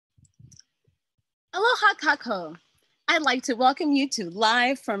Aloha kako. I'd like to welcome you to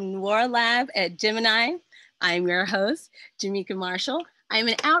Live from NOIRLab at Gemini. I'm your host, Jamika Marshall. I'm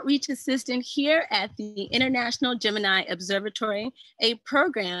an outreach assistant here at the International Gemini Observatory, a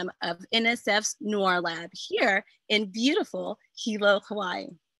program of NSF's NOIRLab here in beautiful Hilo, Hawaii.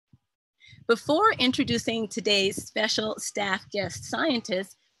 Before introducing today's special staff guest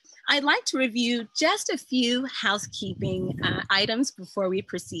scientist, I'd like to review just a few housekeeping items before we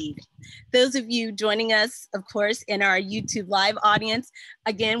proceed. Those of you joining us, of course, in our YouTube Live audience,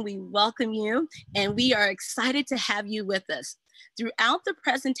 again, we welcome you and we are excited to have you with us. Throughout the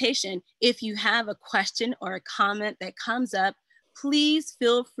presentation, if you have a question or a comment that comes up, please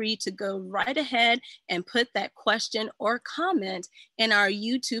feel free to go right ahead and put that question or comment in our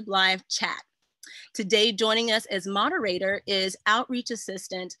YouTube Live chat. Today, joining us as moderator is Outreach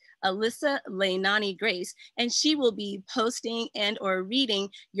Assistant Alyssa Leinani Grace, and she will be posting and or reading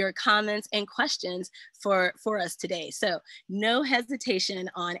your comments and questions for us today. So no hesitation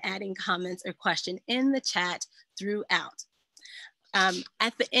on adding comments or question in the chat throughout.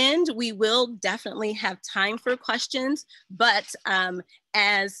 At the end, we will definitely have time for questions, but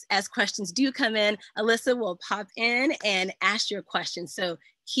as questions do come in, Alyssa will pop in and ask your questions, so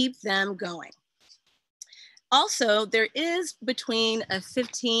keep them going. Also, there is between a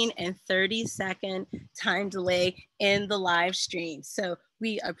 15 and 30-second time delay in the live stream. So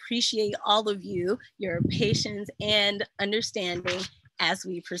we appreciate all of you, your patience and understanding as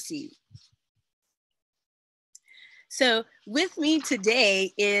we proceed. So with me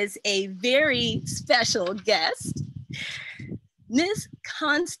today is a very special guest, Ms.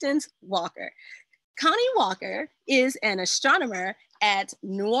 Constance Walker. Connie Walker is an astronomer at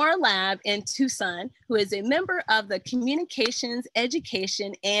NOIRLab in Tucson, who is a member of the Communications,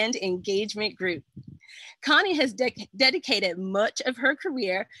 Education, and Engagement Group. Connie has dedicated much of her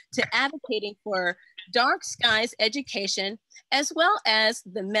career to advocating for dark skies education, as well as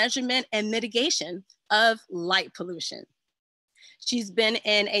the measurement and mitigation of light pollution. She's been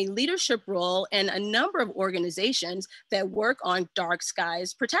in a leadership role in a number of organizations that work on dark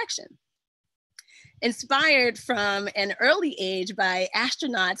skies protection. Inspired from an early age by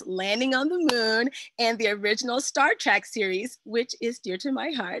astronauts landing on the moon and the original Star Trek series, which is dear to my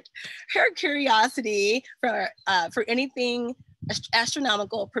heart, her curiosity for anything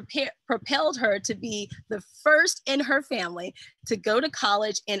astronomical propelled her to be the first in her family to go to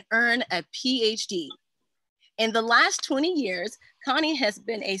college and earn a PhD. In the last 20 years, Connie has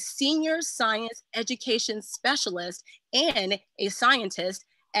been a senior science education specialist and a scientist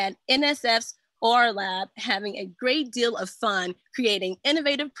at NSF's NOIRLab, having a great deal of fun creating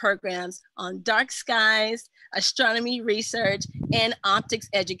innovative programs on dark skies, astronomy research, and optics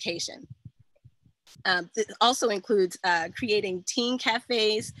education. This also includes creating teen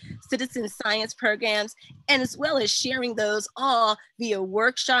cafes, citizen science programs, and as well as sharing those all via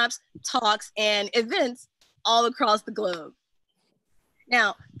workshops, talks, and events all across the globe.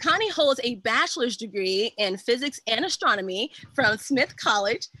 Now, Connie holds a bachelor's degree in physics and astronomy from Smith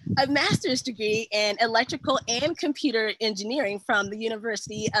College, a master's degree in electrical and computer engineering from the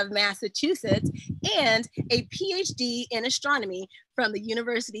University of Massachusetts, and a PhD in astronomy from the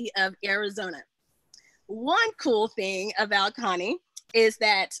University of Arizona. One cool thing about Connie is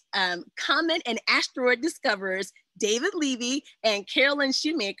that comet and asteroid discoverers David Levy and Carolyn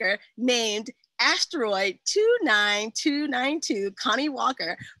Shoemaker named asteroid 29292 Connie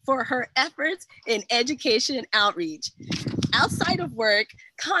Walker for her efforts in education and outreach. Outside of work,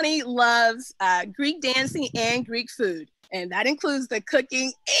 Connie loves Greek dancing and Greek food, and that includes the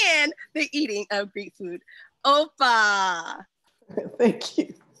cooking and the eating of Greek food. Opa! Thank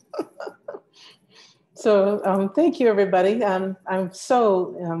you. So thank you, everybody. I'm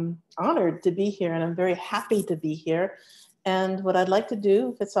so honored to be here, and I'm very happy to be here. And what I'd like to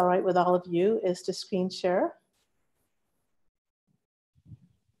do, if it's all right with all of you, is to screen share.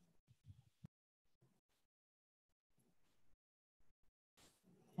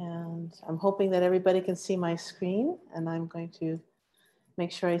 And I'm hoping that everybody can see my screen, and I'm going to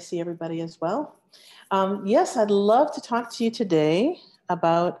make sure I see everybody as well. Yes, I'd love to talk to you today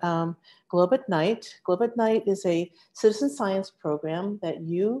about Globe at Night. Globe at Night is a citizen science program that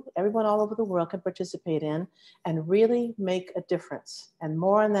everyone all over the world can participate in and really make a difference. And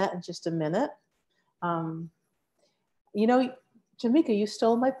more on that in just a minute. You know, Jamika, you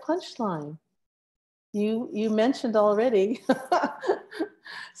stole my punchline. You mentioned already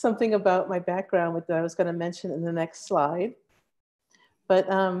something about my background that I was going to mention in the next slide.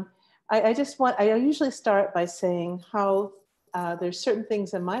 But I usually start by saying how there's certain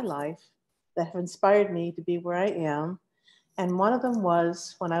things in my life that have inspired me to be where I am. And one of them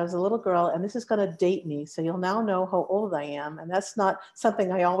was when I was a little girl, and this is going to date me, so you'll now know how old I am. And that's not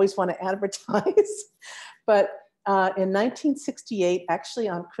something I always want to advertise. But in 1968, actually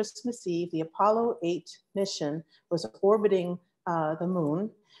on Christmas Eve, the Apollo 8 mission was orbiting the moon.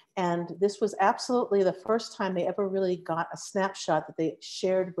 And this was absolutely the first time they ever really got a snapshot that they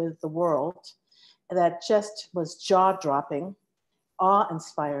shared with the world that just was jaw-dropping,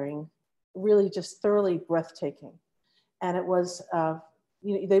 awe-inspiring, really just thoroughly breathtaking. And it was,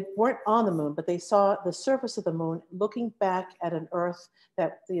 they weren't on the moon, but they saw the surface of the moon looking back at an Earth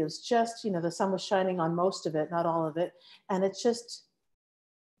that was just, the sun was shining on most of it, not all of it. And it just,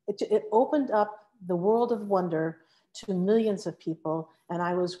 it opened up the world of wonder to millions of people. And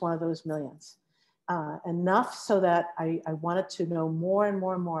I was one of those millions. Enough so that I wanted to know more and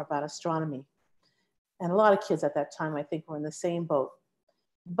more and more about astronomy. And a lot of kids at that time, I think, were in the same boat.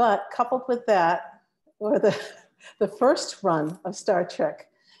 But coupled with that, were the first run of Star Trek.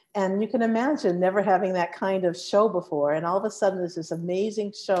 And you can imagine never having that kind of show before. And all of a sudden, there's this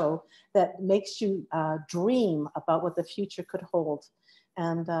amazing show that makes you dream about what the future could hold.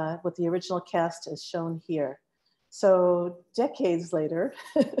 And what the original cast is shown here. So decades later,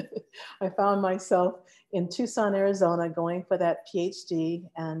 I found myself in Tucson, Arizona, going for that PhD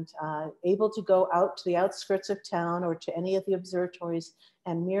and able to go out to the outskirts of town or to any of the observatories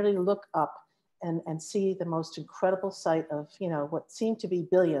and merely look up and see the most incredible sight of, what seemed to be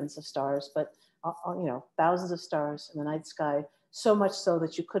billions of stars, but, thousands of stars in the night sky, so much so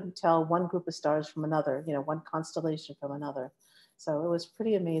that you couldn't tell one group of stars from another, one constellation from another. So it was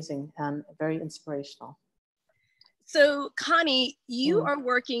pretty amazing and very inspirational. So Connie, you are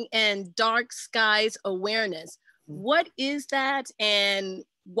working in dark skies awareness. What is that, and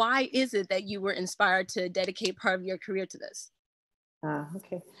why is it that you were inspired to dedicate part of your career to this?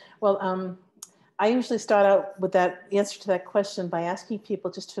 Okay. Well, I usually start out with that answer to that question by asking people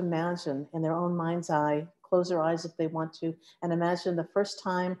just to imagine in their own mind's eye, close their eyes if they want to, and imagine the first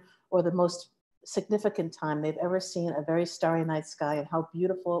time or the most significant time they've ever seen a very starry night sky and how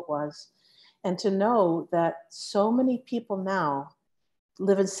beautiful it was. And to know that so many people now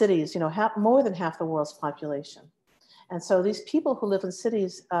live in cities, more than half the world's population. And so these people who live in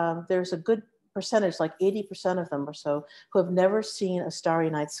cities, there's a good percentage, like 80% of them or so, who have never seen a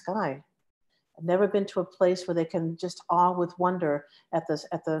starry night sky. I've never been to a place where they can just awe with wonder at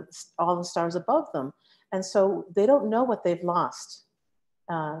all the stars above them. And so they don't know what they've lost.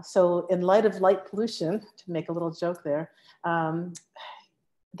 So in light of light pollution, to make a little joke there,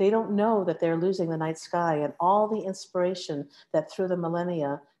 they don't know that they're losing the night sky and all the inspiration that through the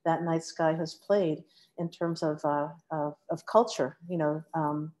millennia that night sky has played in terms of culture.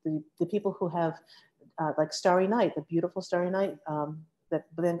 The people who have like Starry Night, the beautiful Starry Night that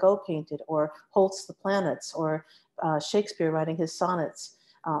Van Gogh painted, or Holt's The Planets, or Shakespeare writing his sonnets.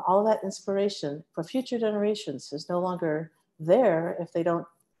 All that inspiration for future generations is no longer there if they don't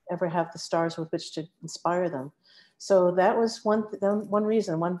ever have the stars with which to inspire them. So that was one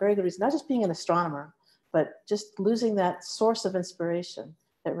reason, one very good reason, not just being an astronomer, but just losing that source of inspiration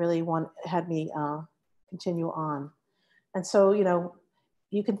that really had me continue on. And so,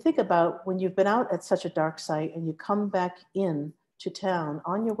 you can think about when you've been out at such a dark site and you come back in to town,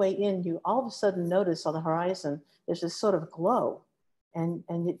 on your way in, you all of a sudden notice on the horizon, there's this sort of glow. And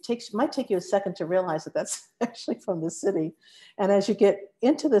it might take you a second to realize that that's actually from the city. And as you get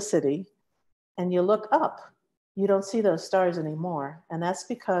into the city and you look up, you don't see those stars anymore. And that's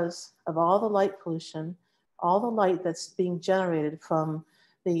because of all the light pollution, all the light that's being generated from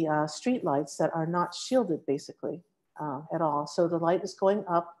the street lights that are not shielded basically at all. So the light is going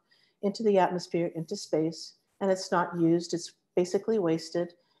up into the atmosphere, into space, and it's not used. It's basically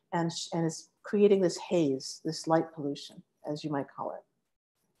wasted and it's creating this haze, this light pollution, as you might call it.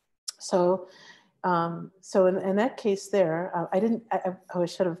 So, in that case there, I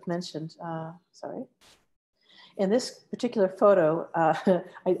should have mentioned, sorry. In this particular photo,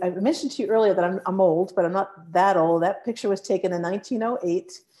 I mentioned to you earlier that I'm old, but I'm not that old. That picture was taken in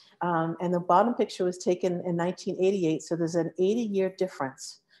 1908, and the bottom picture was taken in 1988. So there's an 80-year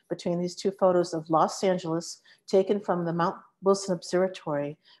difference between these two photos of Los Angeles, taken from the Mount Wilson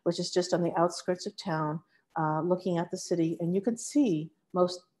Observatory, which is just on the outskirts of town, looking at the city. And you can see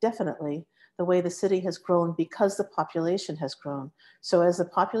most definitely the way the city has grown because the population has grown. So as the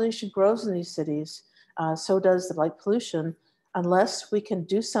population grows in these cities, so does the light pollution, unless we can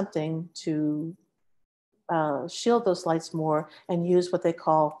do something to shield those lights more and use what they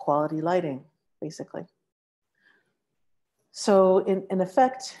call quality lighting, basically. So in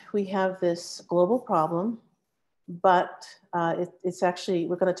effect, we have this global problem, but it's actually,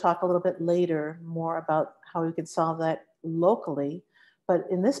 we're going to talk a little bit later more about how we can solve that locally. But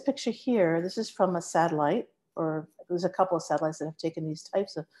in this picture here, this is from a satellite, or there's a couple of satellites that have taken these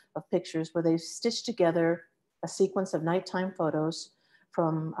types of pictures where they've stitched together a sequence of nighttime photos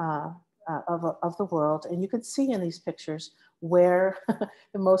from of the world. And you can see in these pictures where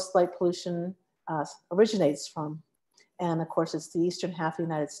the most light pollution originates from. And of course, it's the eastern half of the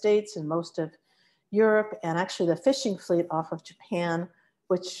United States and most of Europe, and actually the fishing fleet off of Japan,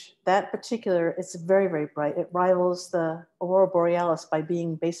 which that particular, it's very, very bright. It rivals the Aurora Borealis by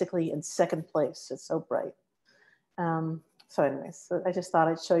being basically in second place. It's so bright. So anyways, so I just thought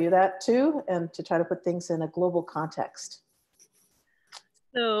I'd show you that too, and to try to put things in a global context.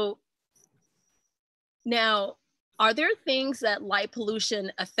 So now, are there things that light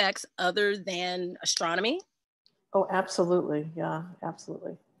pollution affects other than astronomy? Oh, absolutely. Yeah,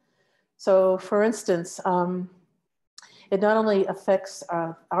 absolutely. So for instance, it not only affects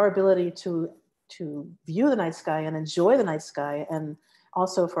our ability to view the night sky and enjoy the night sky, and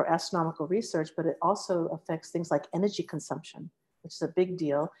also for astronomical research, but it also affects things like energy consumption, which is a big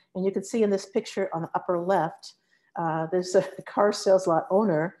deal. And you can see in this picture on the upper left, there's a car sales lot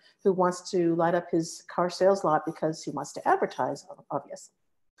owner who wants to light up his car sales lot because he wants to advertise, obviously.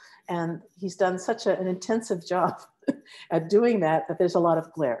 And he's done such an intensive job at doing that there's a lot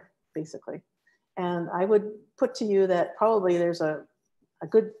of glare, basically. And I would put to you that probably there's a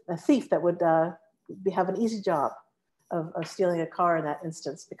thief that would have an easy job of stealing a car in that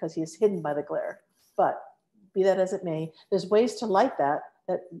instance because he is hidden by the glare. But be that as it may, there's ways to light that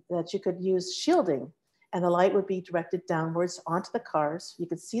you could use shielding, and the light would be directed downwards onto the cars. You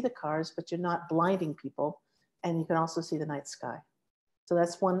could see the cars, but you're not blinding people, and you can also see the night sky. So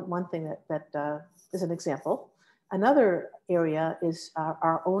that's one thing that is an example. Another area is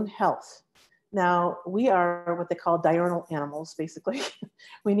our own health. Now, we are what they call diurnal animals, basically.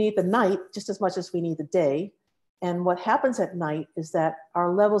 We need the night just as much as we need the day. And what happens at night is that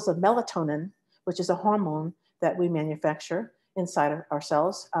our levels of melatonin, which is a hormone that we manufacture inside of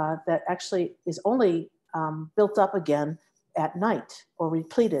ourselves, that actually is only built up again at night or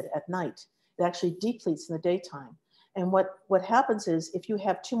repleted at night. It actually depletes in the daytime. And what happens is if you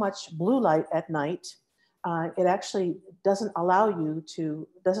have too much blue light at night, it actually doesn't allow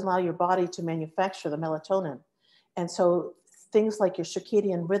your body to manufacture the melatonin. And so things like your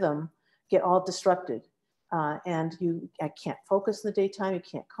circadian rhythm get all disrupted. And you can't focus in the daytime, you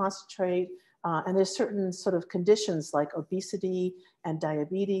can't concentrate. And there's certain sort of conditions like obesity and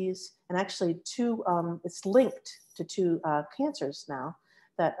diabetes. And actually it's linked to two cancers now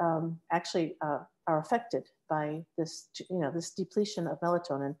that actually are affected by this, this depletion of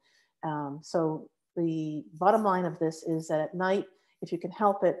melatonin. So the bottom line of this is that at night, if you can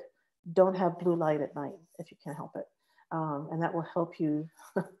help it, don't have blue light at night if you can help it. And that will help you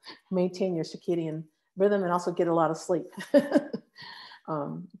maintain your circadian rhythm and also get a lot of sleep.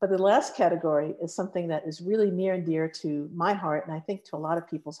 But the last category is something that is really near and dear to my heart, and I think to a lot of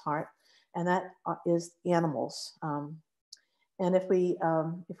people's heart, and that is animals. And if we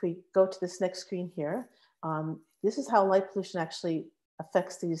go to this next screen here, this is how light pollution actually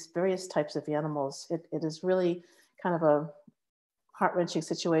affects these various types of animals. It is really kind of a heart-wrenching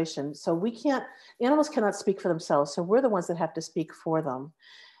situation. So animals cannot speak for themselves. So we're the ones that have to speak for them.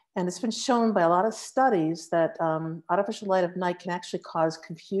 And it's been shown by a lot of studies that artificial light of night can actually cause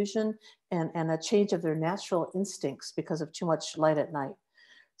confusion and a change of their natural instincts because of too much light at night.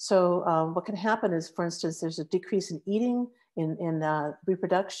 So what can happen is, for instance, there's a decrease in eating, in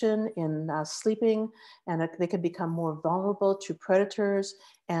reproduction, in sleeping, and they can become more vulnerable to predators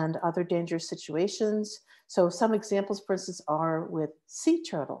and other dangerous situations. So some examples, for instance, are with sea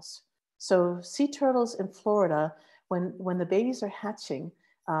turtles. So sea turtles in Florida, when the babies are hatching,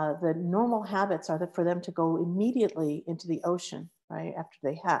 the normal habits are for them to go immediately into the ocean, right, after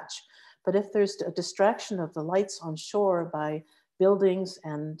they hatch. But if there's a distraction of the lights on shore by buildings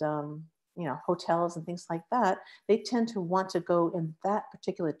and hotels and things like that, they tend to want to go in that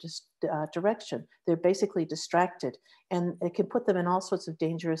particular direction. They're basically distracted, and it can put them in all sorts of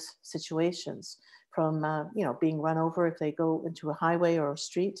dangerous situations, from being run over if they go into a highway or a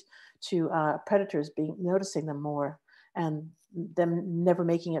street, to predators noticing them more and them never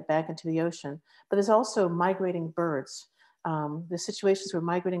making it back into the ocean. But there's also migrating birds. There's situations where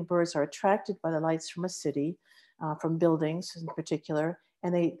migrating birds are attracted by the lights from a city, from buildings in particular,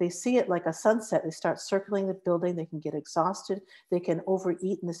 and they see it like a sunset. They start circling the building, they can get exhausted, they can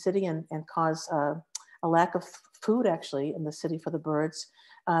overeat in the city and cause a lack of food actually in the city for the birds.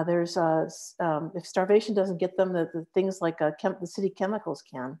 If starvation doesn't get them, the things like the city chemicals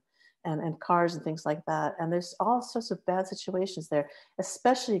can, and cars and things like that. And there's all sorts of bad situations there,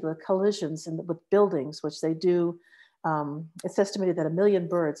 especially with collisions with buildings, which they do it's estimated that 1 million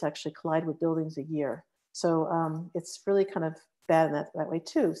birds actually collide with buildings a year. So it's really kind of bad in that way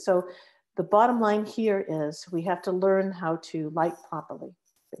too. So the bottom line here is we have to learn how to light properly,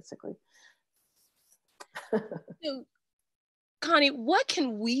 basically. So, Connie, what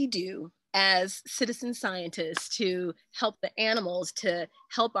can we do as citizen scientists to help the animals, to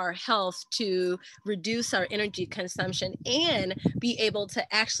help our health, to reduce our energy consumption, and be able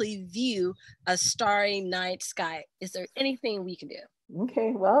to actually view a starry night sky? Is there anything we can do?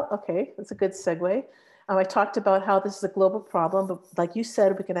 Okay, well, okay, that's a good segue. I talked about how this is a global problem, but like you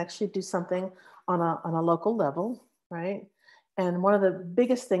said, we can actually do something on a local level, right? And one of the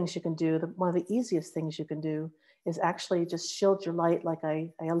biggest things you can do, one of the easiest things you can do is actually just shield your light like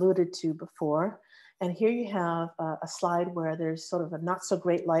I alluded to before. And here you have a slide where there's sort of a not so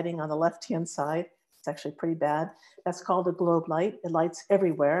great lighting on the left-hand side. It's actually pretty bad. That's called a globe light. It lights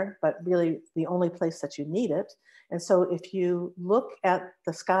everywhere, but really the only place that you need it. And so if you look at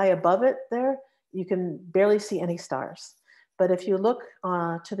the sky above it there, you can barely see any stars. But if you look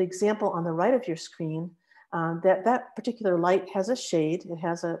to the example on the right of your screen, that particular light has a shade. It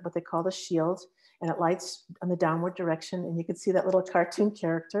has what they call the shield, and it lights in the downward direction. And you can see that little cartoon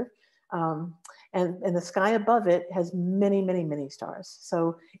character. And the sky above it has many, many, many stars.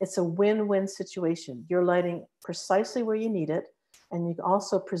 So it's a win-win situation. You're lighting precisely where you need it, and you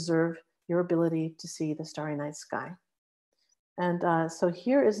also preserve your ability to see the starry night sky. And so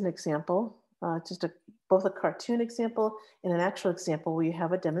here is an example, just both a cartoon example and an actual example where you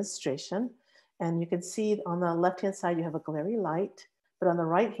have a demonstration. And you can see on the left-hand side, you have a glary light, but on the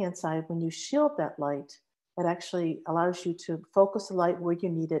right-hand side, when you shield that light, it actually allows you to focus the light where you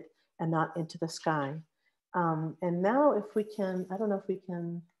need it and not into the sky. And now if we can, I don't know if we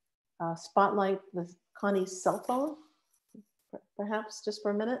can spotlight Connie's cell phone, perhaps just for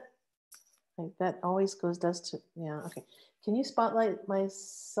a minute. Like that always yeah, okay. Can you spotlight my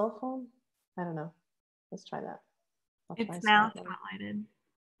cell phone? I don't know. Let's try that. It's now spotlighted.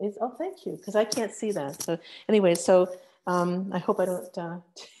 Oh, thank you, because I can't see that. So anyway, so I hope I don't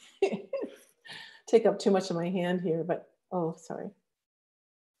take up too much of my hand here, but oh, sorry.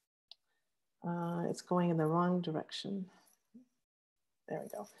 It's going in the wrong direction. There we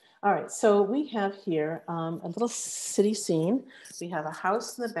go. All right, so we have here a little city scene. We have a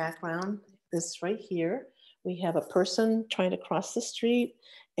house in the background, this right here. We have a person trying to cross the street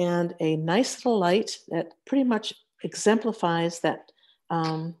and a nice little light that pretty much exemplifies that,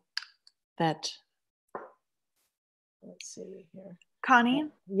 let's see here. Connie?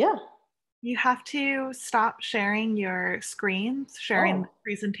 Yeah. You have to stop sharing your screen, sharing the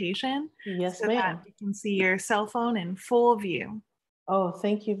presentation. Yes, so ma'am. that you can see your cell phone in full view. Oh,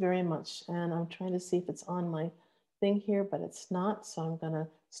 thank you very much. And I'm trying to see if it's on my thing here, but it's not. So I'm going to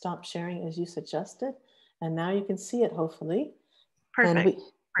stop sharing as you suggested. And now you can see it, hopefully. Perfect.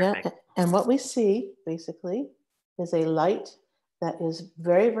 Yeah, and what we see basically is a light that is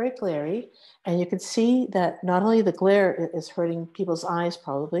very, very glary. And you can see that not only the glare is hurting people's eyes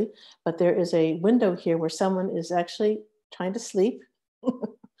probably, but there is a window here where someone is actually trying to sleep.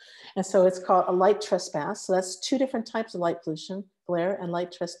 And so it's called a light trespass. So that's two different types of light pollution, glare and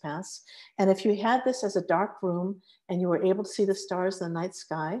light trespass. And if you had this as a dark room and you were able to see the stars in the night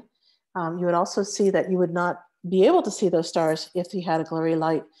sky, you would also see that you would not be able to see those stars if you had a glary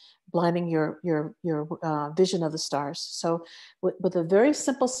light blinding your vision of the stars. So with a very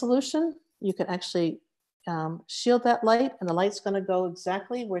simple solution, you can actually shield that light, and the light's going to go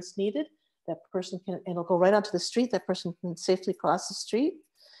exactly where it's needed. That person can, it'll go right onto the street. That person can safely cross the street.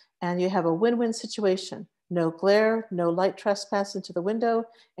 And you have a win-win situation. No glare, no light trespass into the window,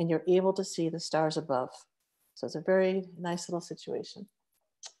 and you're able to see the stars above. So it's a very nice little situation.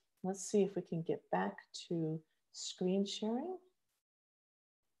 Let's see if we can get back to screen sharing.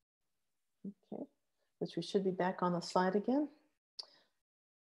 Okay, which we should be back on the slide again.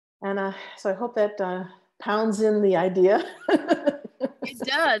 And so I hope that pounds in the idea. It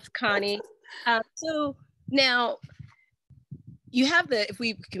does, Connie. So now, you have if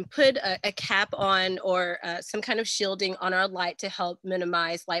we can put a cap on or some kind of shielding on our light to help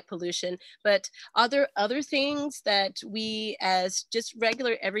minimize light pollution, but are there other things that we as just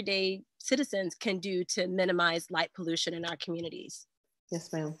regular everyday citizens can do to minimize light pollution in our communities?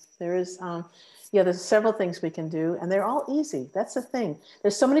 Yes, ma'am. There is, there's several things we can do, and they're all easy. That's the thing.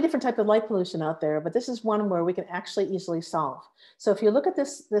 There's so many different types of light pollution out there, but this is one where we can actually easily solve. So if you look at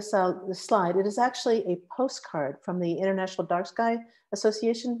this slide, it is actually a postcard from the International Dark Sky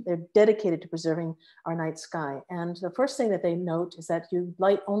Association. They're dedicated to preserving our night sky. And the first thing that they note is that you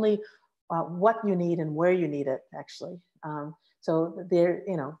light only what you need and where you need it, actually. So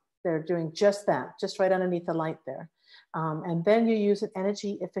they're doing just that, just right underneath the light there. And then you use an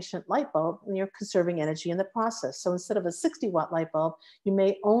energy efficient light bulb and you're conserving energy in the process. So instead of a 60-watt light bulb, you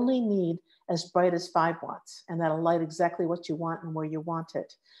may only need as bright as 5 watts, and that'll light exactly what you want and where you want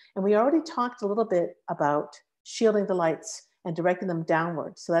it. And we already talked a little bit about shielding the lights and directing them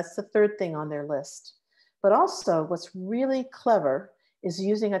downward. So that's the third thing on their list. But also what's really clever is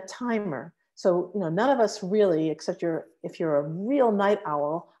using a timer. So, none of us really, except if you're a real night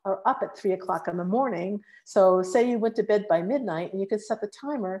owl, are up at 3 o'clock in the morning. So say you went to bed by midnight and you could set the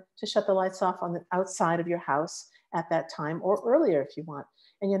timer to shut the lights off on the outside of your house at that time or earlier if you want.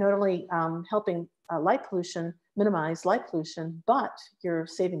 And you're not only helping light pollution, minimize light pollution, but you're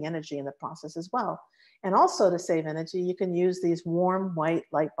saving energy in the process as well. And also to save energy, you can use these warm white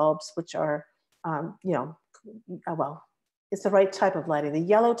light bulbs, which are, well, it's the right type of lighting. The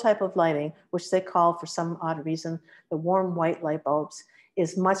yellow type of lighting, which they call for some odd reason, the warm white light bulbs,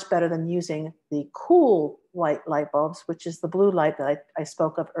 is much better than using the cool white light bulbs, which is the blue light that I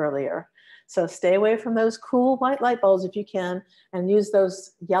spoke of earlier. So stay away from those cool white light bulbs if you can, and use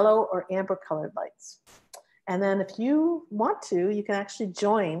those yellow or amber colored lights. And then if you want to, you can actually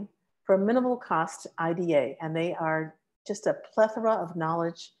join for a minimal cost IDA, and they are just a plethora of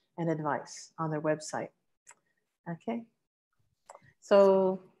knowledge and advice on their website. Okay.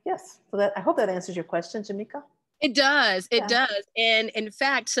 So yes, so that, I hope that answers your question, Jamika. It does, it does. And in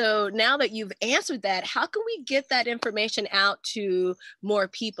fact, so now that you've answered that, how can we get that information out to more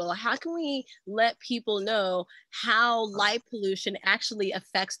people? How can we let people know how light pollution actually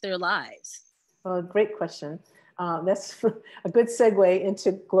affects their lives? Well, great question. That's a good segue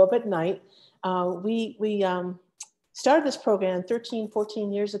into Globe at Night. We started this program 13,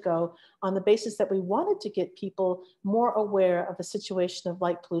 14 years ago on the basis that we wanted to get people more aware of the situation of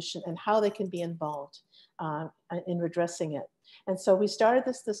light pollution and how they can be involved in redressing it. And so we started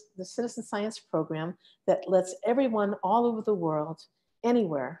the citizen science program that lets everyone all over the world,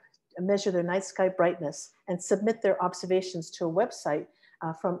 anywhere, measure their night sky brightness and submit their observations to a website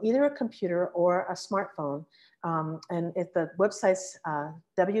from either a computer or a smartphone. And the website's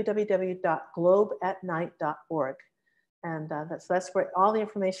www.globeatnight.org. And that's where all the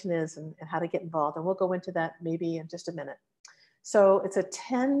information is and how to get involved. And we'll go into that maybe in just a minute. So it's a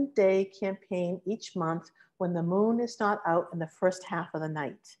 10-day campaign each month when the moon is not out in the first half of the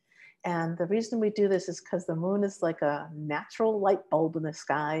night. And the reason we do this is because the moon is like a natural light bulb in the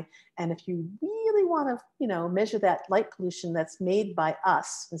sky. And if you really want to, measure that light pollution that's made by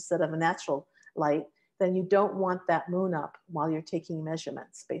us instead of a natural light, then you don't want that moon up while you're taking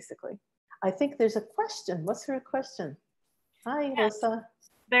measurements, basically. I think there's a question. What's her question? Hi, yes. Lisa.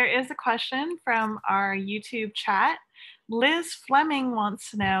 There is a question from our YouTube chat. Liz Fleming wants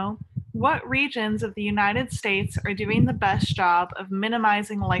to know, what regions of the United States are doing the best job of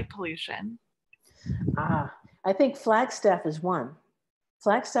minimizing light pollution? I think Flagstaff is one.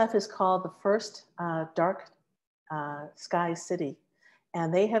 Flagstaff is called the first dark sky city.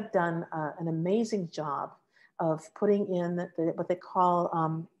 And they have done an amazing job of putting in what they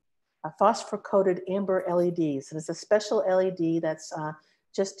call phosphor-coated amber LEDs. And it's a special LED that's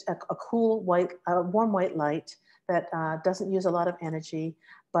just a cool white, warm white light that doesn't use a lot of energy,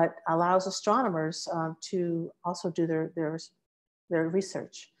 but allows astronomers to also do their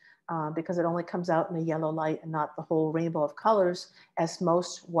research because it only comes out in a yellow light and not the whole rainbow of colors as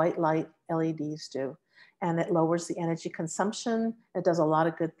most white light LEDs do. And it lowers the energy consumption. It does a lot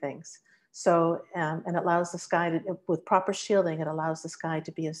of good things. So, and it allows the sky to, with proper shielding, it allows the sky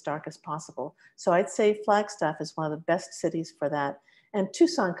to be as dark as possible. So I'd say Flagstaff is one of the best cities for that. And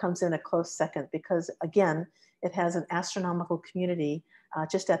Tucson comes in a close second because again, it has an astronomical community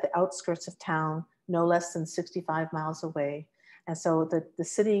just at the outskirts of town, no less than 65 miles away. And so the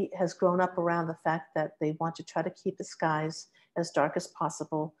city has grown up around the fact that they want to try to keep the skies as dark as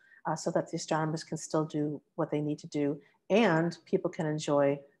possible so that the astronomers can still do what they need to do and people can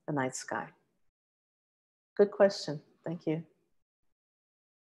enjoy the night sky. Good question. Thank you.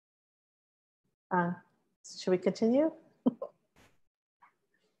 Should we continue?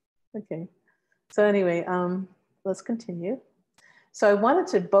 Okay. So anyway, let's continue. So I wanted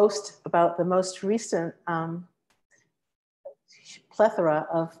to boast about the most recent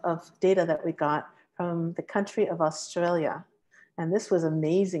plethora of data that we got from the country of Australia. And this was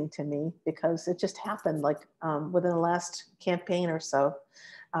amazing to me because it just happened like within the last campaign or so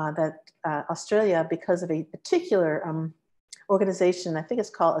that Australia, because of a particular organization, I think it's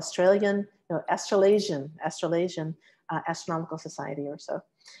called Australasian Astronomical Society or so.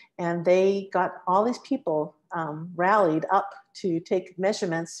 And they got all these people rallied up to take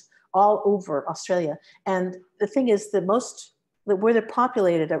measurements all over Australia. And the thing is that most where they're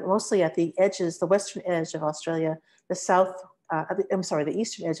populated are mostly at the edges, the western edge of Australia, the the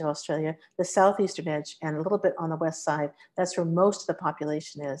eastern edge of Australia, the southeastern edge, and a little bit on the west side. That's where most of the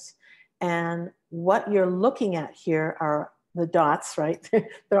population is. And what you're looking at here are the dots, right?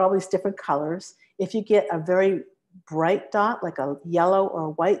 They're all these different colors. If you get a very bright dot, like a yellow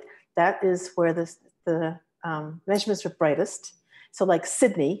or white, that is where the measurements are brightest. So like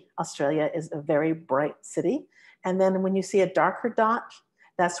Sydney, Australia is a very bright city. And then when you see a darker dot,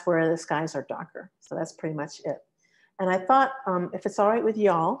 that's where the skies are darker. So that's pretty much it. And I thought, if it's all right with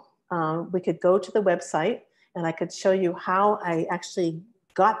y'all, we could go to the website and I could show you how I actually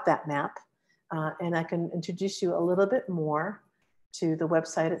got that map. And I can introduce you a little bit more to the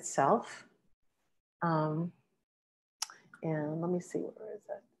website itself. And let me see, where is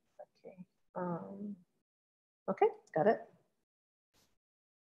that? Okay, okay, got it.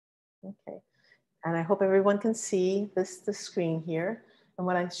 Okay, and I hope everyone can see the screen here. And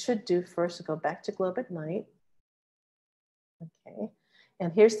what I should do first is go back to Globe at Night. Okay,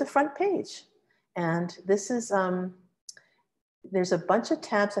 and here's the front page. And this is, there's a bunch of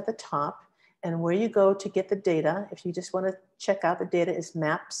tabs at the top, and where you go to get the data, if you just want to check out the data, is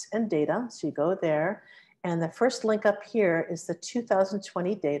Maps and Data. So you go there, and the first link up here is the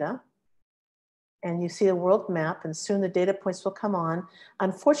 2020 data. And you see a world map, and soon the data points will come on.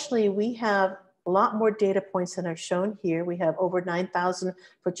 Unfortunately, we have a lot more data points than are shown here. We have over 9,000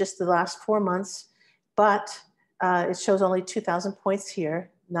 for just the last 4 months, but it shows only 2,000 points here.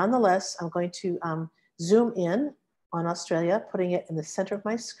 Nonetheless, I'm going to zoom in on Australia, putting it in the center of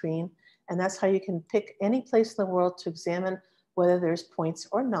my screen. And that's how you can pick any place in the world to examine whether there's points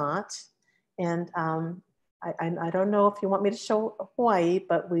or not. And I don't know if you want me to show Hawaii,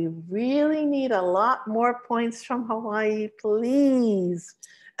 but we really need a lot more points from Hawaii, please.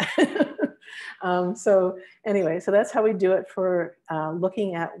 So anyway, so that's how we do it for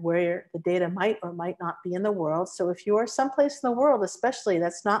looking at where the data might or might not be in the world. So if you are someplace in the world, especially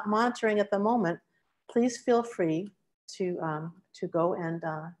that's not monitoring at the moment, please feel free to go and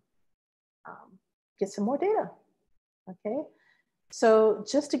get some more data, okay? So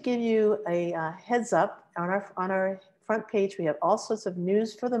just to give you a heads up, on our front page, we have all sorts of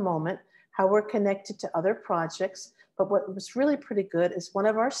news for the moment, how we're connected to other projects. But what was really pretty good is one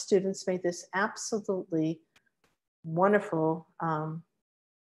of our students made this absolutely wonderful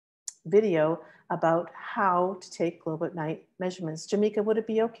video about how to take Globe at Night measurements. Jamika, would it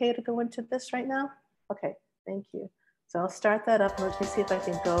be okay to go into this right now? Okay, thank you. So I'll start that up and let me see if I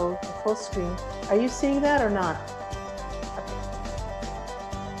can go to full screen. Are you seeing that or not?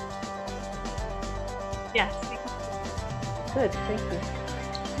 Yes. Good, thank you.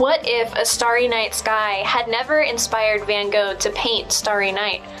 What if a starry night sky had never inspired Van Gogh to paint Starry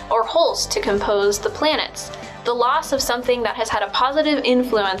Night, or Holst to compose The Planets? The loss of something that has had a positive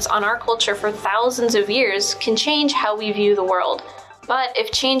influence on our culture for thousands of years can change how we view the world. But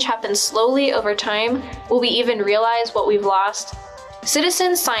if change happens slowly over time, will we even realize what we've lost?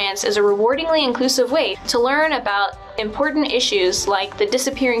 Citizen science is a rewardingly inclusive way to learn about important issues like the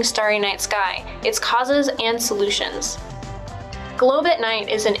disappearing starry night sky, its causes and solutions. Globe at Night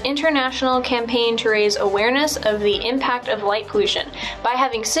is an international campaign to raise awareness of the impact of light pollution by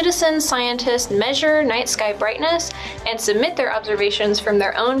having citizen scientists measure night sky brightness and submit their observations from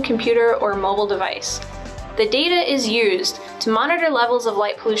their own computer or mobile device. The data is used to monitor levels of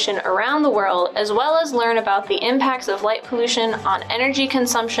light pollution around the world, as well as learn about the impacts of light pollution on energy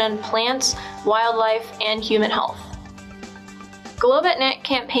consumption, plants, wildlife, and human health. Globe at Night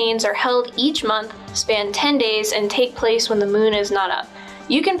campaigns are held each month, span 10 days, and take place when the moon is not up.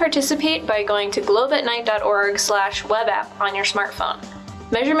 You can participate by going to globeatnight.org/webapp on your smartphone.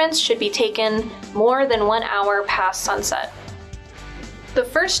 Measurements should be taken more than 1 hour past sunset. The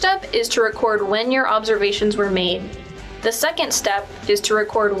first step is to record when your observations were made. The second step is to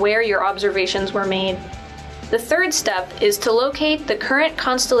record where your observations were made. The third step is to locate the current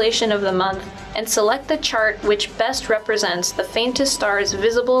constellation of the month and select the chart which best represents the faintest stars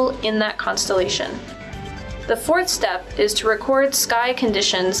visible in that constellation. The fourth step is to record sky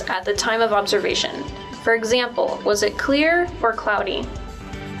conditions at the time of observation. For example, was it clear or cloudy?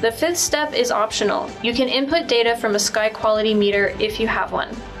 The fifth step is optional. You can input data from a sky quality meter if you have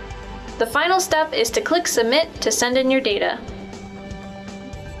one. The final step is to click Submit to send in your data.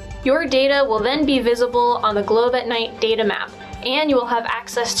 Your data will then be visible on the Globe at Night data map, and you will have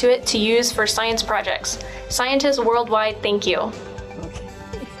access to it to use for science projects. Scientists worldwide, thank you.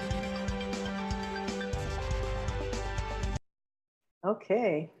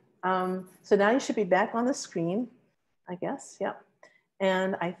 Okay, so now you should be back on the screen, I guess, yep.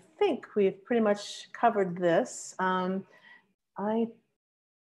 And I think we've pretty much covered this.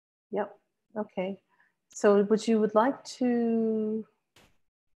 Yep, okay. So would like to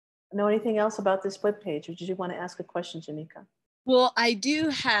know anything else about this webpage, or did you want to ask a question, Jamika? Well, I do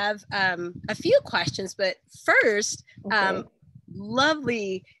have a few questions, but first, Okay.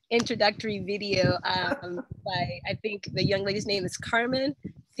 lovely introductory video by, I think the young lady's name is Carmen.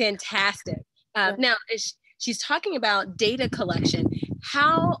 Fantastic. Yeah. Now, she's talking about data collection.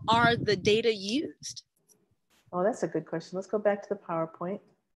 How are the data used? Oh, that's a good question. Let's go back to the PowerPoint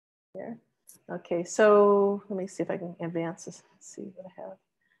here. Okay, so let me see if I can advance this. Let's see what I have.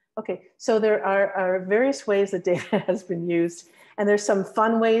 Okay, so there are various ways that data has been used, and there's some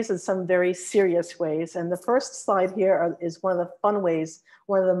fun ways and some very serious ways. And the first slide here is one of the fun ways,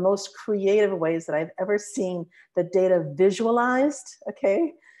 one of the most creative ways that I've ever seen the data visualized,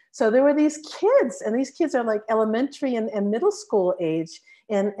 okay? So there were these kids, and these kids are like elementary and middle school age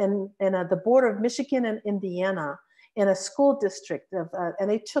in the border of Michigan and Indiana, in a school district of, and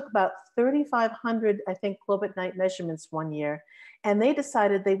they took about 3,500, I think, globe at night measurements one year. And they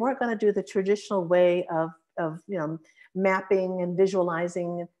decided they weren't going to do the traditional way of mapping and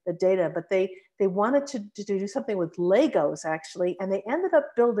visualizing the data, but they wanted to do something with Legos, actually. And they ended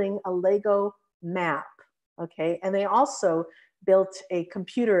up building a Lego map, okay? And they also built a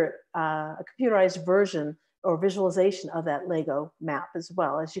computerized version or visualization of that Lego map as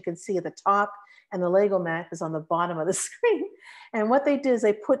well. As you can see at the top, and the Lego map is on the bottom of the screen. And what they did is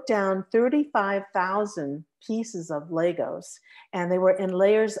they put down 35,000 pieces of Legos, and they were in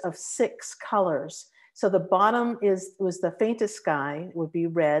layers of 6 colors. So the bottom was the faintest sky, would be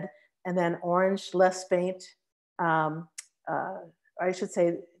red, and then orange, less faint. I should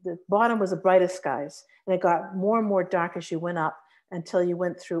say the bottom was the brightest skies, and it got more and more dark as you went up until you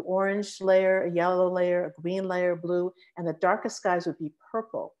went through orange layer, a yellow layer, a green layer, blue, and the darkest skies would be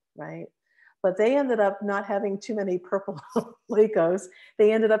purple, right? But they ended up not having too many purple Legos.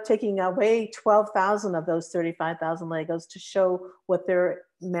 They ended up taking away 12,000 of those 35,000 Legos to show what their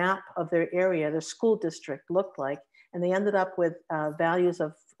map of their area, their school district looked like. And they ended up with values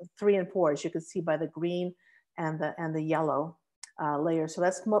of 3 and 4, as you can see by the green and the yellow layer. So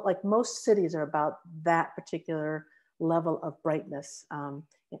that's like most cities are about that particular level of brightness.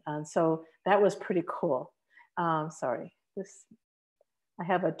 And so that was pretty cool. Sorry, I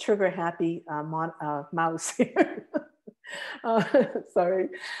have a trigger happy mouse here. Sorry.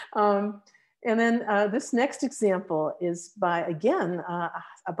 And then this next example is by, again,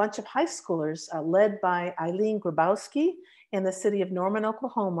 a bunch of high schoolers led by Eileen Grabowski in the city of Norman,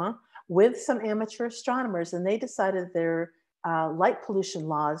 Oklahoma, with some amateur astronomers. And they decided their light pollution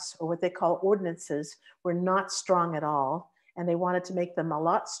laws, or what they call ordinances, were not strong at all. And they wanted to make them a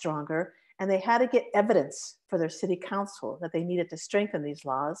lot stronger. And they had to get evidence for their city council that they needed to strengthen these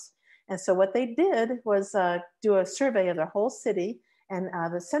laws. And so what they did was do a survey of their whole city. And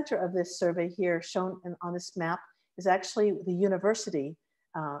the center of this survey here shown on this map is actually the University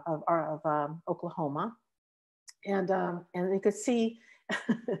of Oklahoma. And you could see,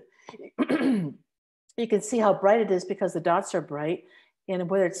 you can see how bright it is because the dots are bright. And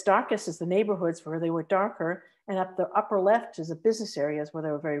where it's darkest is the neighborhoods where they were darker. And up the upper left is the business areas where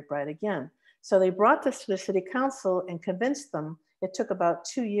they were very bright again. So they brought this to the city council and convinced them. It took about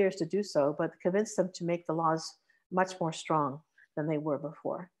 2 years to do so, but convinced them to make the laws much more strong than they were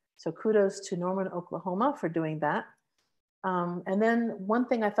before. So kudos to Norman, Oklahoma for doing that. And then one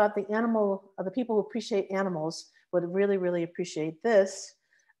thing I thought the people who appreciate animals would really, really appreciate this.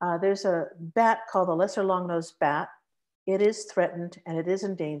 There's a bat called the lesser long-nosed bat. It is threatened and it is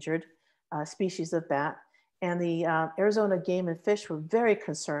endangered species of bat. And the Arizona Game and Fish were very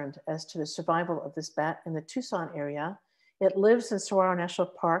concerned as to the survival of this bat in the Tucson area. It lives in Saguaro National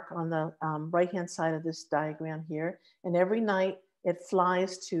Park on the right-hand side of this diagram here. And every night it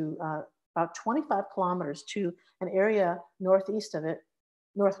flies to about 25 kilometers to an area northwest of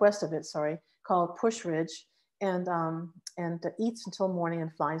it, sorry, called Push Ridge, and eats until morning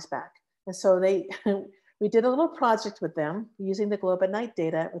and flies back. And so we did a little project with them using the globe at night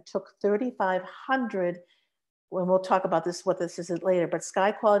data. It took 3,500, and we'll talk about what this is later, but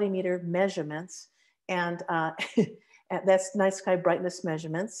sky quality meter measurements, and that's night sky brightness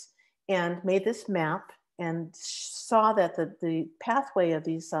measurements, and made this map and saw that the pathway of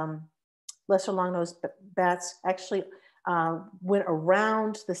these lesser long-nosed bats actually went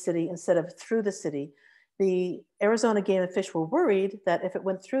around the city instead of through the city. The Arizona Game and Fish were worried that if it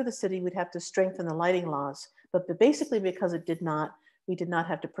went through the city, we'd have to strengthen the lighting laws. But basically, because it did not, we did not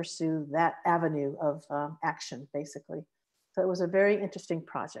have to pursue that avenue of action, basically. So it was a very interesting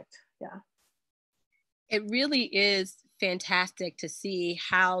project, yeah. It really is fantastic to see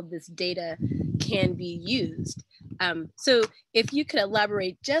how this data can be used. So if you could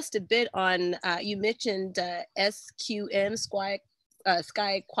elaborate just a bit on, you mentioned SQM,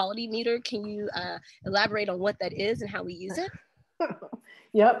 sky quality meter. Can you elaborate on what that is and how we use it?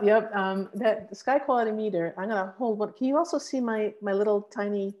 Yep. That sky quality meter, I'm gonna hold one. Can you also see my little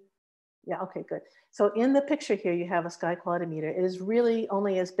tiny, yeah, okay, good. So in the picture here, you have a sky quality meter. It is really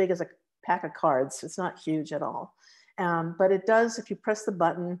only as big as a pack of cards. It's not huge at all. But it does, if you press the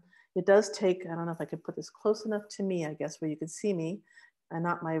button, it does take, I don't know if I could put this close enough to me, I guess, where you can see me and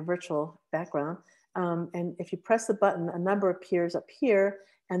not my virtual background. And if you press the button, a number appears up here,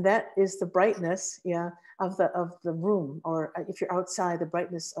 and that is the brightness, yeah, of the room, or if you're outside, the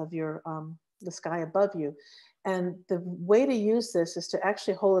brightness of your the sky above you. And the way to use this is to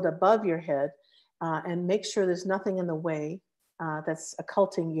actually hold it above your head and make sure there's nothing in the way that's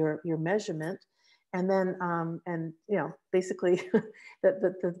occulting your measurement. And then, and you know, basically,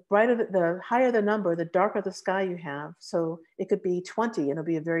 the brighter, the higher the number, the darker the sky you have. So it could be 20 and it'll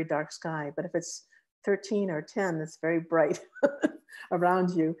be a very dark sky. But if it's 13 or 10, it's very bright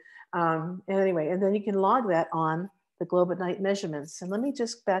around you. And anyway, and then you can log that on the globe at night measurements. And let me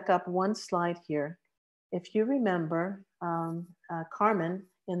just back up one slide here. If you remember, Carmen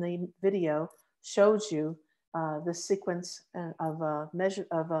in the video showed you the sequence of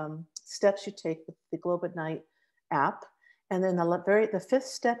steps you take with the Globe at Night app. And then the fifth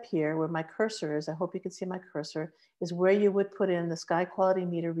step here, where my cursor is, I hope you can see my cursor, is where you would put in the sky quality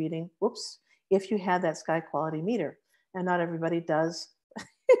meter reading, whoops, if you had that sky quality meter. And not everybody does.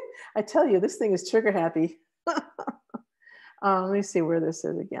 I tell you, this thing is trigger happy. Let me see where this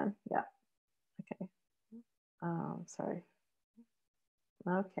is again. Yeah, okay. Sorry.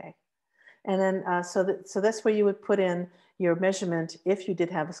 Okay. And then, so that's where you would put in your measurement if you did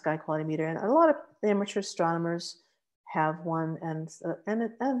have a sky quality meter. And a lot of amateur astronomers have one, and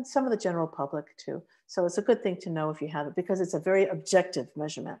some of the general public too. So it's a good thing to know if you have it, because it's a very objective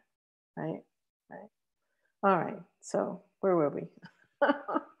measurement, right? Right. All right, so where were we?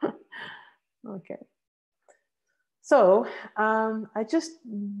 Okay. So I just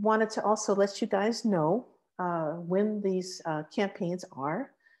wanted to also let you guys know when these campaigns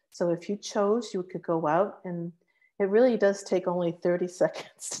are. So if you chose, you could go out, and it really does take only 30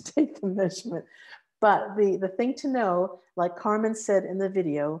 seconds to take the measurement. But the thing to know, like Carmen said in the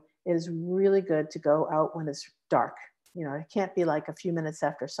video, is really good to go out when it's dark. You know, it can't be like a few minutes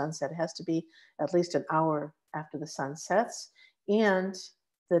after sunset. It has to be at least an hour after the sun sets. And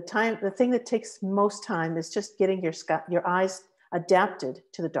the thing that takes most time is just getting your eyes adapted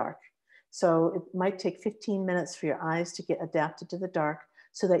to the dark. So it might take 15 minutes for your eyes to get adapted to the dark,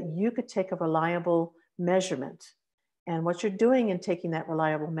 so that you could take a reliable measurement. And what you're doing in taking that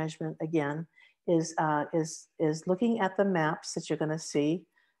reliable measurement, again, is looking at the maps that you're going to see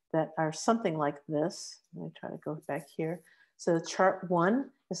that are something like this. Let me try to go back here. So chart 1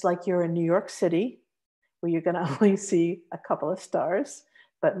 is like you're in New York City, where you're going to only see a couple of stars,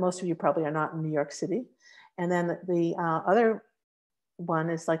 but most of you probably are not in New York City. And then the other one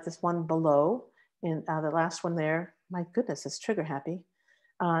is like this one below, in the last one there. My goodness, it's trigger happy.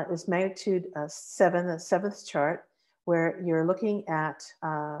 Is magnitude 7, the 7th chart, where you're looking at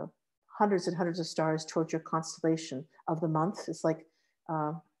hundreds and hundreds of stars towards your constellation of the month. It's like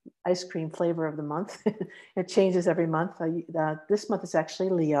ice cream flavor of the month. It changes every month. This month is actually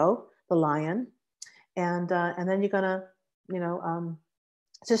Leo, the lion. And then you're gonna, you know,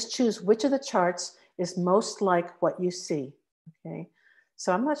 just choose which of the charts is most like what you see, okay?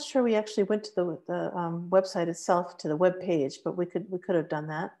 So I'm not sure we actually went to the website itself, to the web page, but we could have done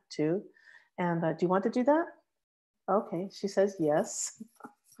that too. And do you want to do that? Okay, she says yes.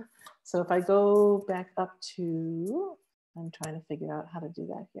 So if I go back up to, I'm trying to figure out how to do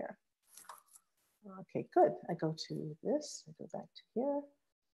that here. Okay, good. I go to this, I go back to here.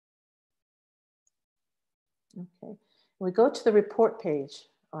 Okay, we go to the report page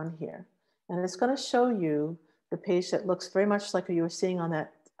on here, and it's going to show you the page that looks very much like you were seeing on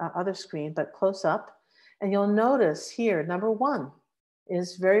that other screen, but close up. And you'll notice here, number 1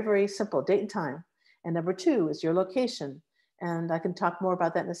 is very, very simple, date and time. And number 2 is your location. And I can talk more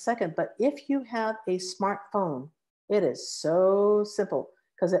about that in a second. But if you have a smartphone, it is so simple,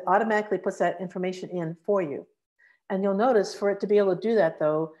 because it automatically puts that information in for you. And you'll notice, for it to be able to do that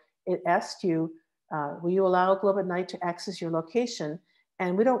though, it asks you, will you allow Globe at Night to access your location?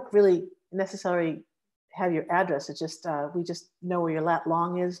 And we don't really necessarily have your address. It's just, we just know where your lat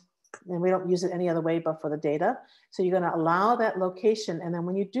long is, and we don't use it any other way but for the data. So you're gonna allow that location. And then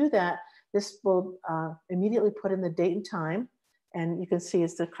when you do that, this will immediately put in the date and time. And you can see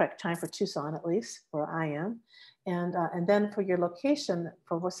it's the correct time for Tucson, at least where I am. And then for your location,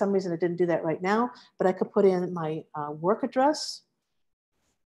 for some reason it didn't do that right now, but I could put in my work address.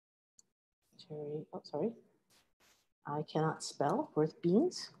 Oh, sorry. I cannot spell worth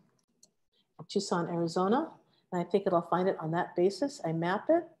beans. Tucson, Arizona. And I think it'll find it on that basis. I map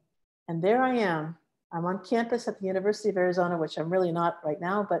it, and there I am. I'm on campus at the University of Arizona, which I'm really not right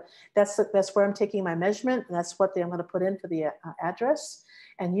now, but that's where I'm taking my measurement, and that's what I'm going to put in for the address.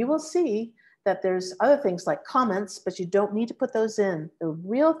 And you will see that there's other things like comments, but you don't need to put those in. The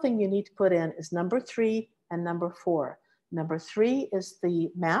real thing you need to put in is number 3 and number 4. Number 3 is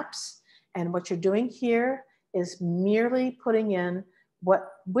the maps, and what you're doing here is merely putting in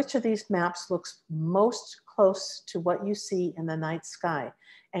which of these maps looks most close to what you see in the night sky.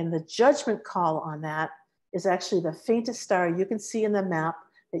 And the judgment call on that is actually the faintest star you can see in the map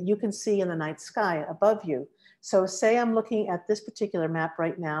that you can see in the night sky above you. So say I'm looking at this particular map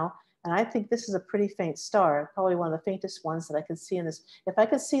right now, and I think this is a pretty faint star, probably one of the faintest ones that I can see in this. If I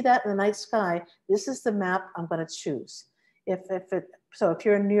could see that in the night sky, this is the map I'm going to choose. So if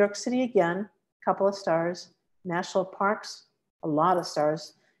you're in New York City again, a couple of stars, national parks, a lot of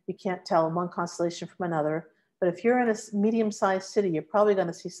stars. You can't tell one constellation from another. But if you're in a medium-sized city, you're probably going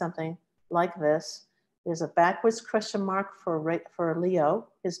to see something like this. There's a backwards question mark for Leo,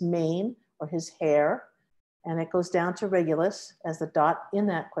 his mane or his hair. And it goes down to Regulus as the dot in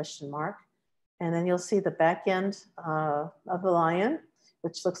that question mark. And then you'll see the back end of the lion,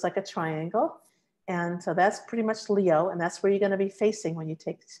 which looks like a triangle. And so that's pretty much Leo. And that's where you're going to be facing when you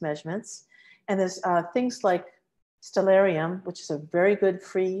take these measurements. And there's things like Stellarium, which is a very good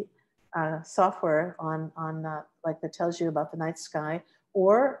free software on like that tells you about the night sky,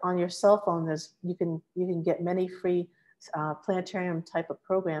 or on your cell phone. You can get many free planetarium type of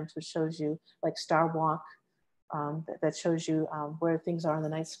programs, which shows you like Star Walk, that shows you where things are in the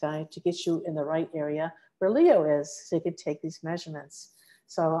night sky to get you in the right area where Leo is, so you could take these measurements.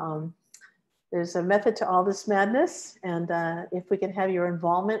 So there's a method to all this madness, and if we can have your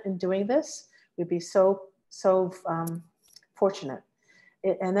involvement in doing this, we'd be so fortunate.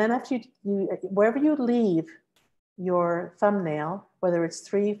 And then after you wherever you leave your thumbnail, whether it's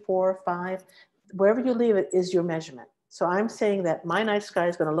 3, 4, 5, wherever you leave it is your measurement. So I'm saying that my night sky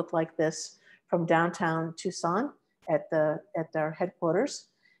is going to look like this from downtown Tucson at our headquarters.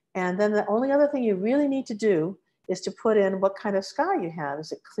 And then the only other thing you really need to do is to put in what kind of sky you have.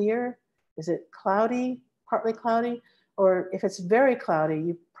 Is it clear? Is it cloudy, partly cloudy? Or if it's very cloudy,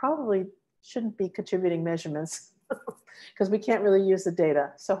 you probably shouldn't be contributing measurements because we can't really use the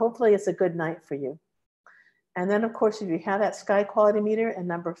data. So hopefully it's a good night for you. And then of course, if you have that sky quality meter in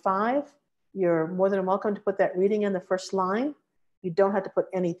number 5, you're more than welcome to put that reading in the first line. You don't have to put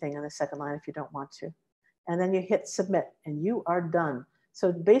anything in the second line if you don't want to. And then you hit submit and you are done.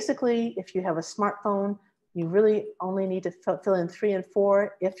 So basically, if you have a smartphone, you really only need to fill in 3 and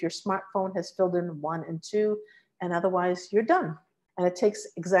 4 if your smartphone has filled in 1 and 2, and otherwise you're done. And it takes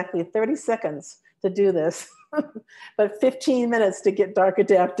exactly 30 seconds to do this, but 15 minutes to get dark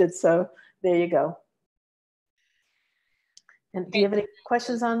adapted. So there you go. And do you have any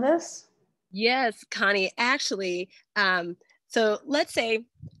questions on this? Yes, Connie, actually, so let's say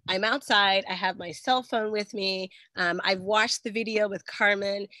I'm outside, I have my cell phone with me, I've watched the video with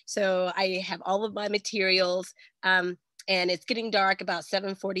Carmen, so I have all of my materials, and it's getting dark about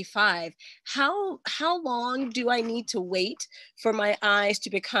 7:45. How long do I need to wait for my eyes to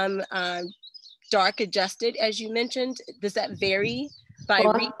become dark adjusted, as you mentioned? Does that vary by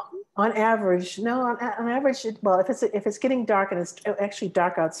region? On average, no, on average, well, if it's getting dark and it's actually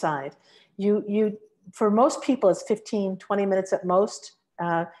dark outside, for most people, it's 15, 20 minutes at most,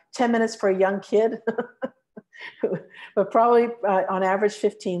 10 minutes for a young kid, but probably on average,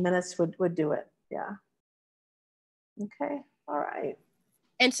 15 minutes would do it. Yeah. Okay. All right.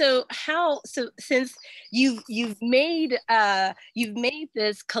 And so since you've made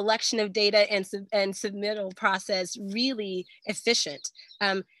this collection of data and submittal process really efficient,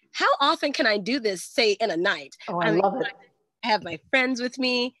 how often can I do this, say in a night? Oh, I love it. I have my friends with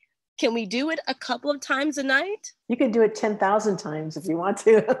me. Can we do it a couple of times a night? You can do it 10,000 times if you want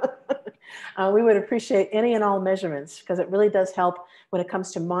to. We would appreciate any and all measurements because it really does help when it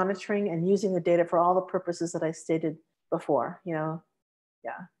comes to monitoring and using the data for all the purposes that I stated before. Yeah.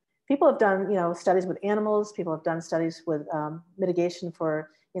 People have done, studies with animals. People have done studies with mitigation for,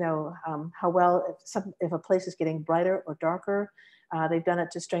 how well if a place is getting brighter or darker. They've done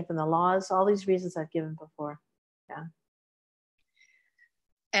it to strengthen the laws. All these reasons I've given before. Yeah.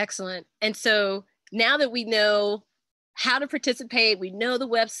 Excellent. And so now that we know how to participate. We know the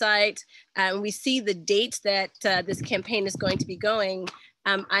website, and we see the dates that this campaign is going to be going.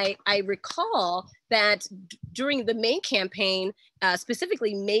 I recall that during the May campaign,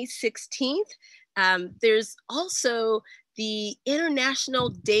 specifically May 16th, there's also the International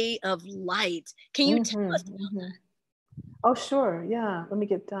Day of Light. Can you tell us about that? Oh, sure. Yeah. Let me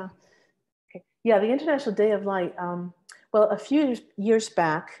get, okay. Yeah, the International Day of Light. Well, a few years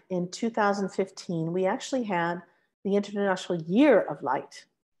back in 2015, we actually had the International Year of Light.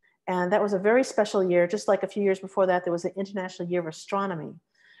 And that was a very special year. Just like a few years before that, there was the International Year of Astronomy.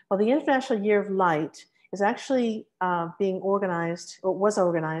 Well, the International Year of Light is actually being organized, or was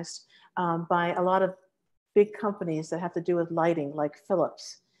organized by a lot of big companies that have to do with lighting, like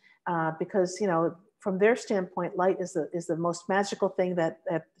Philips, because, you know, from their standpoint, light is the most magical thing that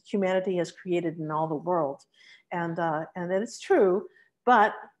humanity has created in all the world. And that it's true,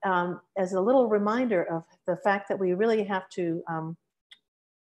 but as a little reminder of the fact that we really have to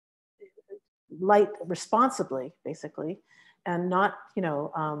light responsibly, basically, and not, you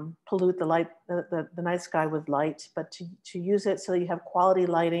know, pollute the night sky with light, but to use it so you have quality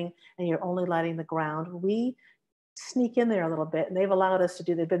lighting and you're only lighting the ground. We sneak in there a little bit, and they've allowed us to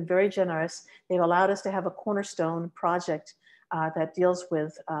do, they've been very generous. They've allowed us to have a cornerstone project that deals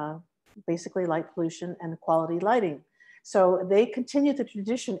with basically light pollution and quality lighting. So they continue the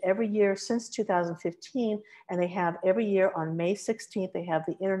tradition every year since 2015, and they have every year on May 16th, they have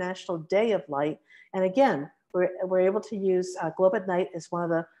the International Day of Light. And again, we're able to use Globe at Night as one of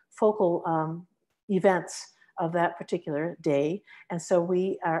the focal events of that particular day. And so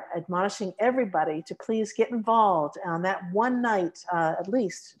we are admonishing everybody to please get involved on that one night, at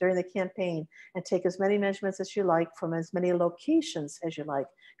least during the campaign, and take as many measurements as you like from as many locations as you like,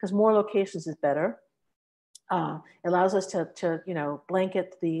 because more locations is better. It allows us to you know,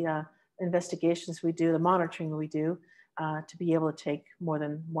 blanket the investigations we do, the monitoring we do, to be able to take more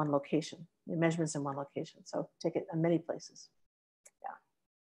than one location, measurements in one location. So take it in many places. Yeah.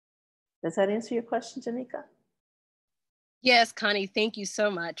 Does that answer your question, Janika? Yes, Connie, thank you so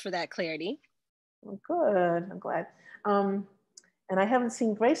much for that clarity. Well, good, I'm glad. And I haven't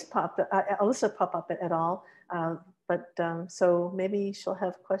seen Grace Alyssa pop up at all, but so maybe she'll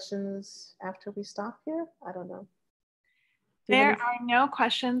have questions after we stop here. I don't know. There are no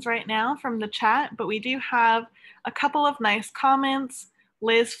questions right now from the chat, but we do have a couple of nice comments.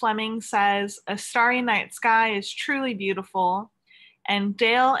 Liz Fleming says, "A starry night sky is truly beautiful." And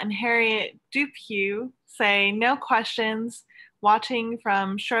Dale and Harriet Dupuy say, "No questions, watching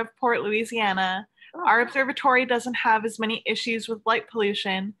from Shreveport, Louisiana. Our observatory doesn't have as many issues with light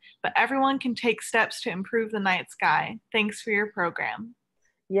pollution, but everyone can take steps to improve the night sky. Thanks for your program."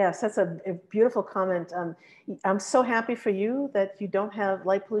 Yes, that's a beautiful comment. I'm so happy for you that you don't have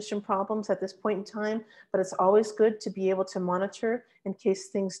light pollution problems at this point in time, but it's always good to be able to monitor in case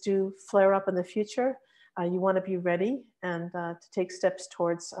things do flare up in the future. You want to be ready and to take steps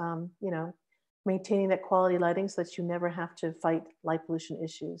towards, you know, maintaining that quality lighting so that you never have to fight light pollution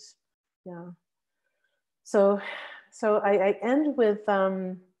issues. Yeah. So I end with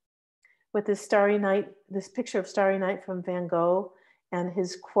this starry night, this picture of Starry Night from Van Gogh, and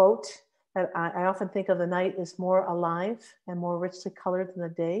his quote that I often think of: the night is more alive and more richly colored than the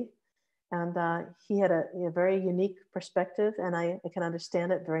day. And he had a very unique perspective, and I can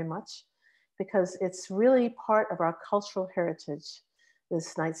understand it very much, because it's really part of our cultural heritage.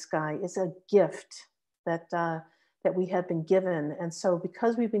 This night sky is a gift that we have been given. And so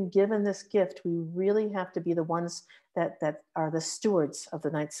because we've been given this gift, we really have to be the ones that are the stewards of the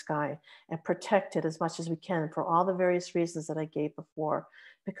night sky and protect it as much as we can for all the various reasons that I gave before.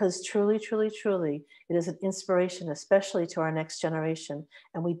 Because truly, truly, truly, it is an inspiration, especially to our next generation.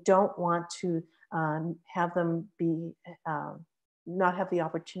 And we don't want to have them be, not have the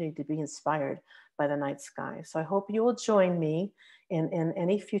opportunity to be inspired by the night sky. So I hope you will join me in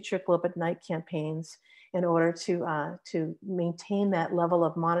any future Globe at Night campaigns in order to maintain that level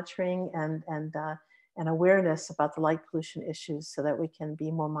of monitoring and awareness about the light pollution issues so that we can be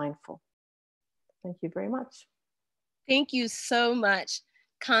more mindful. Thank you very much. Thank you so much,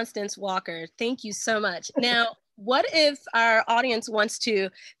 Constance Walker. Thank you so much. Now, what if our audience wants to,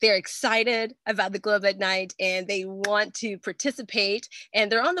 they're excited about the Globe at Night and they want to participate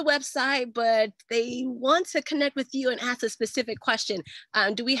and they're on the website, but they want to connect with you and ask a specific question.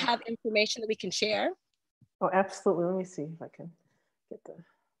 Do we have information that we can share? Oh, absolutely. Let me see if I can get the,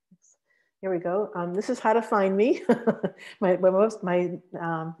 here we go. This is how to find me. my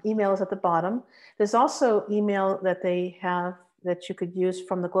email is at the bottom. There's also email that they have that you could use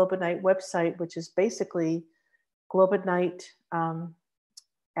from the Globe at Night website, which is basically globeatnight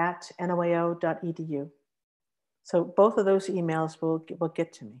at noao.edu. So both of those emails will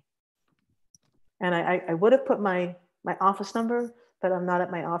get to me. And I would have put my office number, but I'm not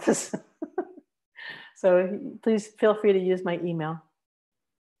at my office. So please feel free to use my email.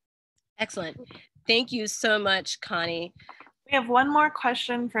 Excellent. Thank you so much, Connie. We have one more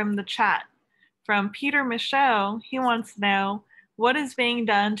question from the chat. From Peter Michaud, he wants to know, what is being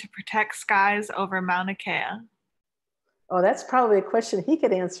done to protect skies over Mauna Kea? Oh, that's probably a question he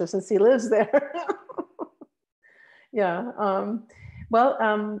could answer since he lives there. Yeah,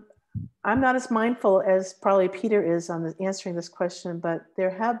 I'm not as mindful as probably Peter is on answering this question, but there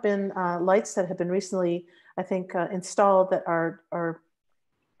have been lights that have been recently, I think, installed that are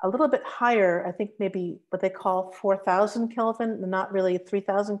a little bit higher. I think maybe what they call 4,000 Kelvin, not really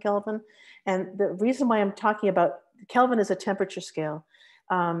 3,000 Kelvin. And the reason why I'm talking about Kelvin is a temperature scale.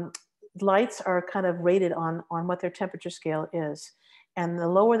 Lights are kind of rated on what their temperature scale is. And the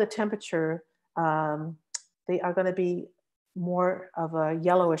lower the temperature, they are going to be more of a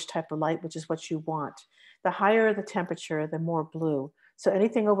yellowish type of light, which is what you want. The higher the temperature, the more blue. So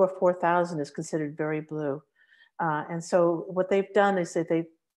anything over 4,000 is considered very blue. And so what they've done is that they've,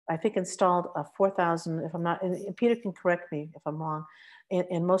 I think, installed a 4,000, if I'm not, and Peter can correct me if I'm wrong,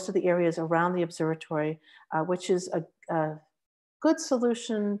 in most of the areas around the observatory, which is a good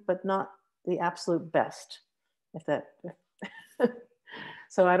solution, but not the absolute best, if that.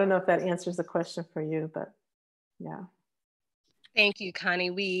 So I don't know if that answers the question for you, but yeah. Thank you, Connie.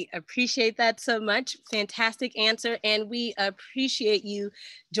 We appreciate that so much. Fantastic answer. And we appreciate you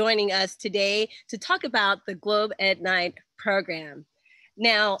joining us today to talk about the Globe at Night program.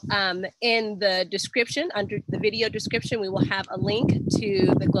 Now, in the description, under the video description, we will have a link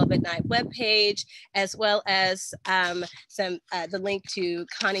to the Globe at Night webpage, as well as the link to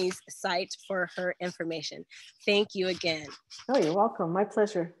Connie's site for her information. Thank you again. Oh, you're welcome. My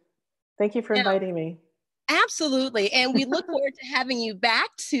pleasure. Thank you for inviting me. Absolutely. And we look forward to having you back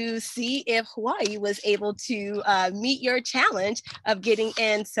to see if Hawaii was able to meet your challenge of getting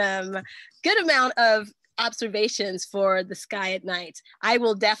in some good amount of observations for the sky at night. I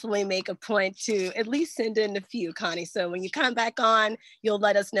will definitely make a point to at least send in a few, Connie. So when you come back on, you'll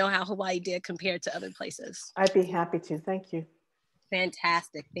let us know how Hawaii did compared to other places. I'd be happy to. Thank you.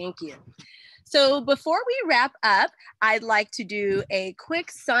 Fantastic. Thank you. So before we wrap up, I'd like to do a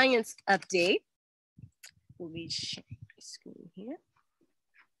quick science update. We'll be sharing my screen here.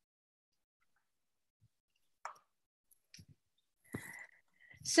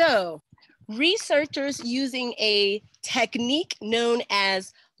 So, researchers using a technique known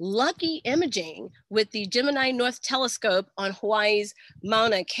as lucky imaging with the Gemini North Telescope on Hawaii's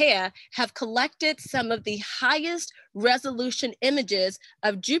Mauna Kea have collected some of the highest resolution images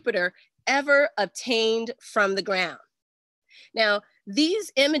of Jupiter ever obtained from the ground. Now,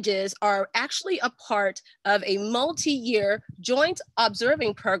 these images are actually a part of a multi-year joint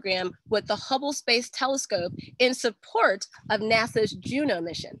observing program with the Hubble Space Telescope in support of NASA's Juno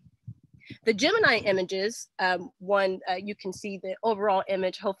mission. The Gemini images, you can see the overall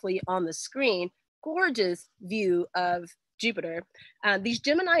image hopefully on the screen, gorgeous view of Jupiter. These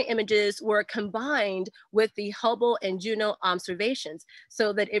Gemini images were combined with the Hubble and Juno observations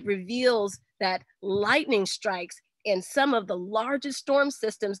so that it reveals that lightning strikes and some of the largest storm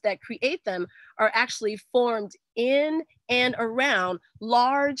systems that create them are actually formed in and around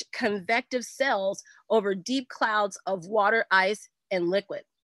large convective cells over deep clouds of water, ice, and liquid.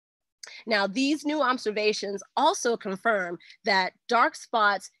 Now, these new observations also confirm that dark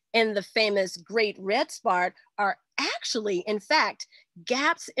spots in the famous Great Red Spot are actually, in fact,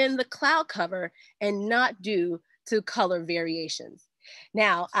 gaps in the cloud cover and not due to color variations.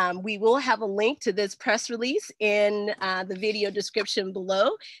 Now, we will have a link to this press release in the video description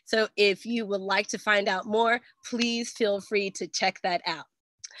below. So if you would like to find out more, please feel free to check that out.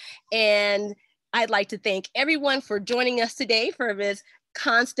 And I'd like to thank everyone for joining us today for Ms.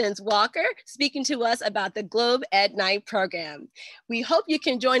 Constance Walker speaking to us about the Globe at Night program. We hope you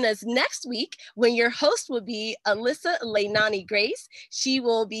can join us next week when your host will be Alyssa Leinani Grace. She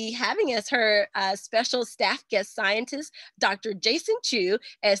will be having as her special staff guest scientist, Dr. Jason Chu,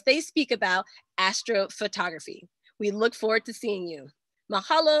 as they speak about astrophotography. We look forward to seeing you.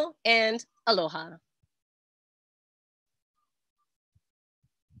 Mahalo and aloha.